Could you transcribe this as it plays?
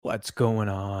What's going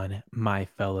on, my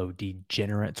fellow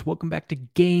degenerates? Welcome back to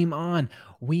Game On.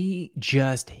 We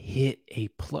just hit a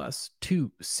plus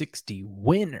 260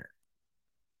 winner.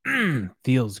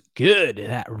 Feels good.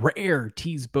 That rare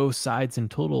tease both sides in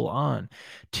total on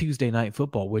Tuesday Night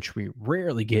Football, which we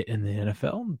rarely get in the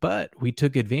NFL, but we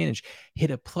took advantage.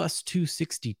 Hit a plus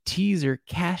 260 teaser.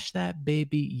 Cash that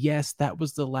baby. Yes, that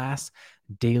was the last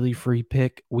daily free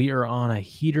pick. We are on a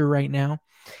heater right now,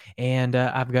 and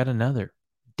I've got another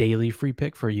daily free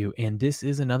pick for you. And this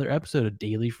is another episode of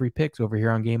Daily Free Picks over here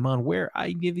on Game On, where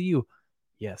I give you,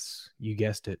 yes, you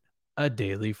guessed it, a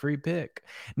daily free pick.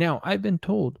 Now, I've been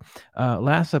told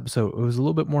last episode it was a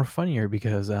little bit more funnier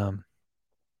because I was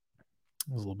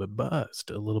a little bit buzzed,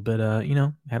 a little bit,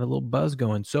 had a little buzz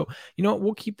going. So,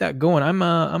 we'll keep that going.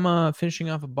 I'm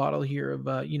finishing off a bottle here of,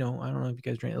 I don't know if you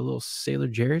guys drank a little Sailor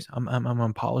Jerry's. I'm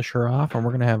gonna polish her off, and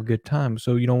we're gonna have a good time.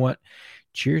 So, you know what?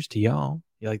 Cheers to y'all.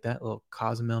 You like that little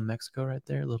Cozumel, Mexico, right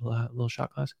there? Little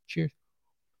shot glass. Cheers.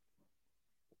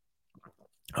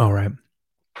 All right.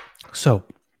 So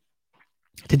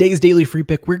today's daily free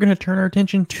pick, we're gonna turn our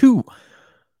attention to,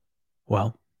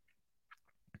 well,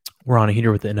 we're on a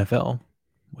heater with the NFL.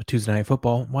 With Tuesday Night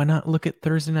Football, why not look at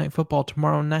Thursday Night Football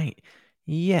tomorrow night?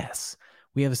 Yes,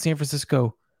 we have the San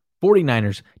Francisco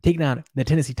 49ers taking on the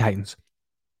Tennessee Titans.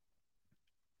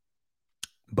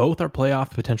 Both are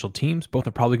playoff potential teams. Both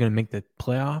are probably going to make the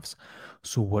playoffs.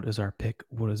 So what is our pick?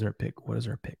 What is our pick?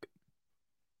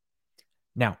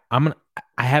 Now, I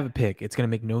have a pick. It's going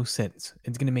to make no sense.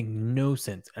 And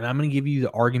I'm going to give you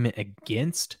the argument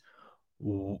against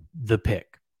the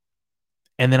pick.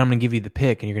 And then I'm going to give you the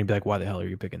pick, and you're going to be like, why the hell are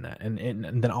you picking that?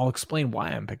 And then I'll explain why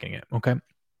I'm picking it, okay?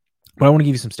 But I want to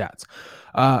give you some stats.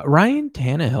 Ryan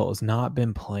Tannehill has not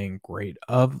been playing great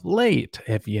of late,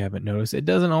 if you haven't noticed. It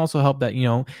doesn't also help that,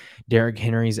 Derrick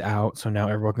Henry's out, so now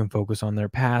everyone can focus on their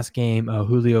pass game.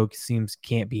 Julio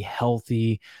can't be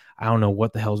healthy. I don't know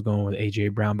what the hell's going on with A.J.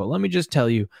 Brown, but let me just tell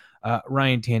you,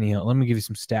 Ryan Tannehill, let me give you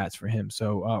some stats for him.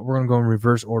 So we're going to go in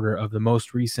reverse order of the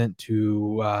most recent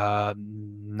to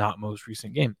not most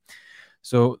recent game.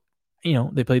 So,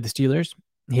 they played the Steelers.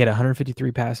 He had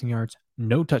 153 passing yards,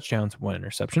 no touchdowns, one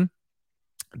interception.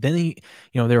 Then they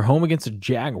were home against the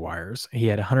Jaguars. He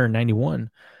had 191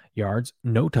 yards,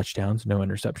 no touchdowns, no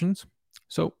interceptions.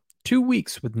 So 2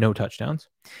 weeks with no touchdowns.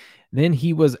 Then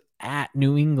he was at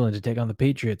New England to take on the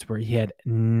Patriots, where he had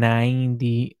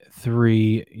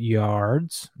 93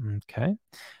 yards. Okay.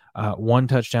 One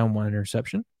touchdown, one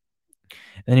interception.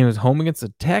 Then he was home against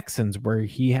the Texans, where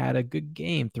he had a good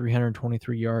game,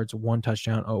 323 yards, one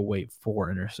touchdown.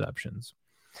 4 interceptions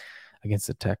against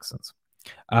the Texans.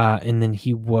 And then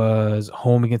he was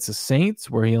home against the Saints,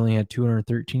 where he only had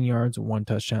 213 yards, one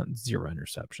touchdown, 0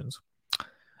 interceptions.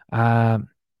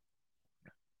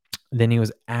 Then he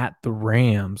was at the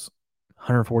Rams,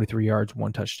 143 yards,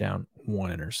 one touchdown,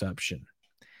 one interception.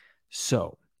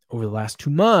 So over the last 2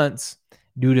 months,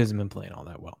 dude hasn't been playing all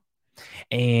that well.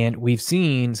 And we've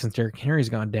seen since Derrick Henry's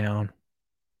gone down,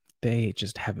 they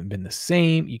just haven't been the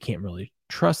same. You can't really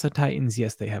trust the Titans.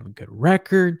 Yes, they have a good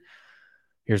record.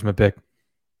 Here's my pick.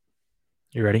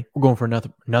 You ready? We're going for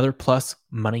another plus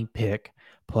money pick,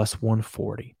 plus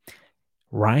 140.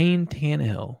 Ryan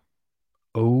Tannehill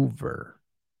over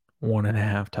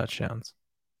 1.5 touchdowns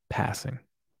passing.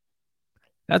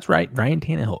 That's right. Ryan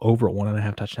Tannehill over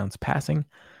 1.5 touchdowns passing,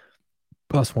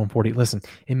 plus 140. Listen,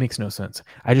 it makes no sense.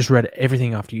 I just read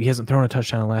everything off to you. He hasn't thrown a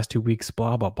touchdown in the last 2 weeks.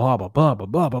 Blah, blah, blah, blah, blah, blah,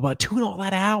 blah, blah, blah. Tune all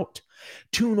that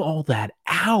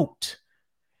out.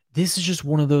 This is just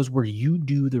one of those where you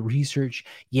do the research,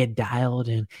 you dial it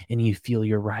in, and you feel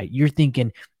you're right. You're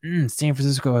thinking, San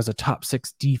Francisco has a top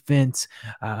 6 defense.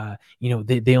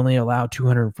 They only allow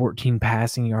 214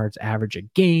 passing yards average a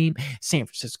game. San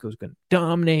Francisco's going to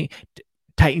dominate.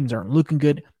 Titans aren't looking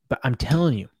good. But I'm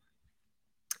telling you,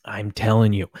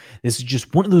 this is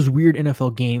just one of those weird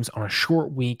NFL games on a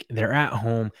short week. They're at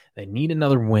home. They need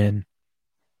another win.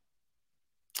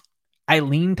 I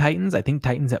lean Titans. I think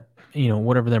Titans at,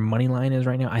 whatever their money line is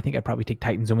right now. I think I'd probably take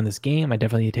Titans to win this game. I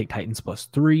definitely take Titans plus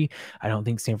 3. I don't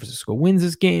think San Francisco wins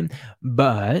this game,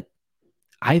 but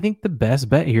I think the best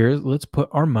bet here is let's put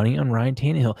our money on Ryan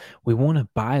Tannehill. We want to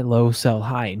buy low, sell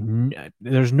high.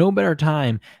 There's no better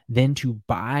time than to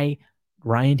buy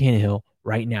Ryan Tannehill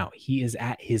right now. He is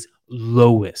at his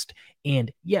lowest.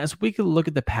 And yes, we could look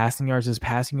at the passing yards. His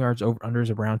passing yards over under is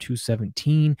around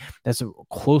 217. That's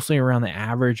closely around the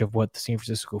average of what the San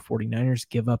Francisco 49ers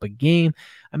give up a game.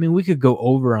 I mean, we could go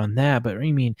over on that, but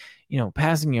I mean,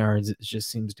 passing yards, it just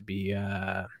seems to be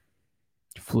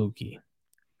fluky.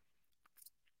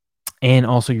 And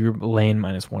also you're laying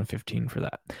minus 115 for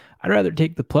that. I'd rather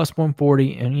take the plus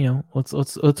 140 and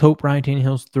let's hope Ryan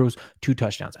Tannehill throws 2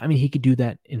 touchdowns. I mean, he could do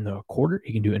that in the quarter,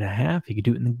 he can do it in a half, he could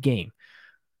do it in the game.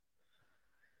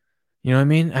 You know what I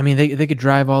mean? I mean, they could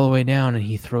drive all the way down and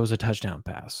he throws a touchdown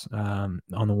pass on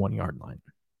the 1-yard line.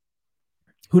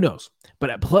 Who knows? But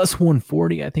at plus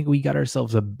 140, I think we got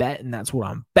ourselves a bet, and that's what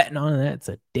I'm betting on. And that's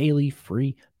a daily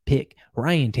free pick.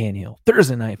 Ryan Tannehill,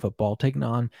 Thursday Night Football, taking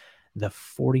on the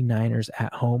 49ers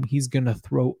at home. He's going to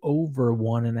throw over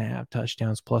 1.5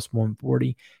 touchdowns plus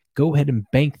 140. Go ahead and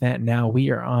bank that now. We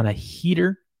are on a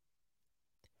heater.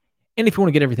 And if you want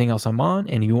to get everything else I'm on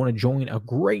and you want to join a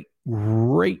great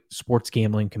sports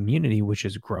gambling community, which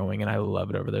is growing, and I love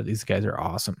it over there. These guys are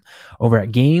awesome. Over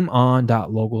at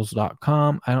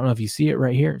gameon.locals.com. I don't know if you see it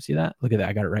right here. See that? Look at that.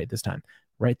 I got it right this time.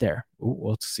 Right there. Ooh,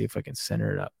 let's see if I can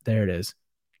center it up. There it is.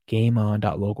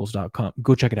 Gameon.locals.com.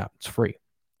 Go check it out. It's free.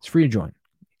 It's free to join.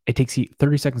 It takes you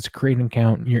 30 seconds to create an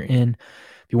account. You're in.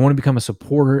 If you want to become a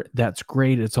supporter, that's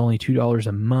great. It's only $2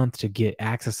 a month to get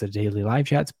access to daily live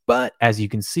chats. But as you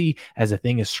can see, as the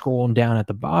thing is scrolling down at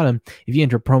the bottom, if you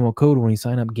enter promo code when you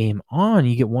sign up Game On,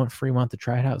 you get 1 free month to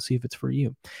try it out, see if it's for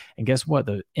you. And guess what?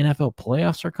 The NFL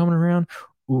playoffs are coming around.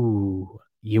 Ooh,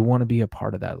 you want to be a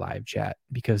part of that live chat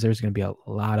because there's going to be a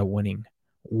lot of winning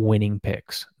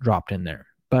picks dropped in there.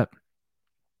 But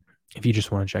if you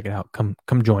just want to check it out, come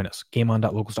join us.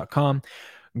 GameOn.locals.com.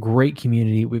 Great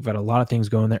community. We've got a lot of things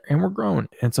going there, and we're growing.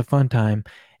 It's a fun time.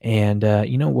 And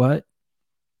you know what?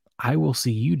 I will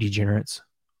see you degenerates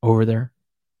over there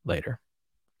later.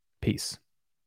 Peace.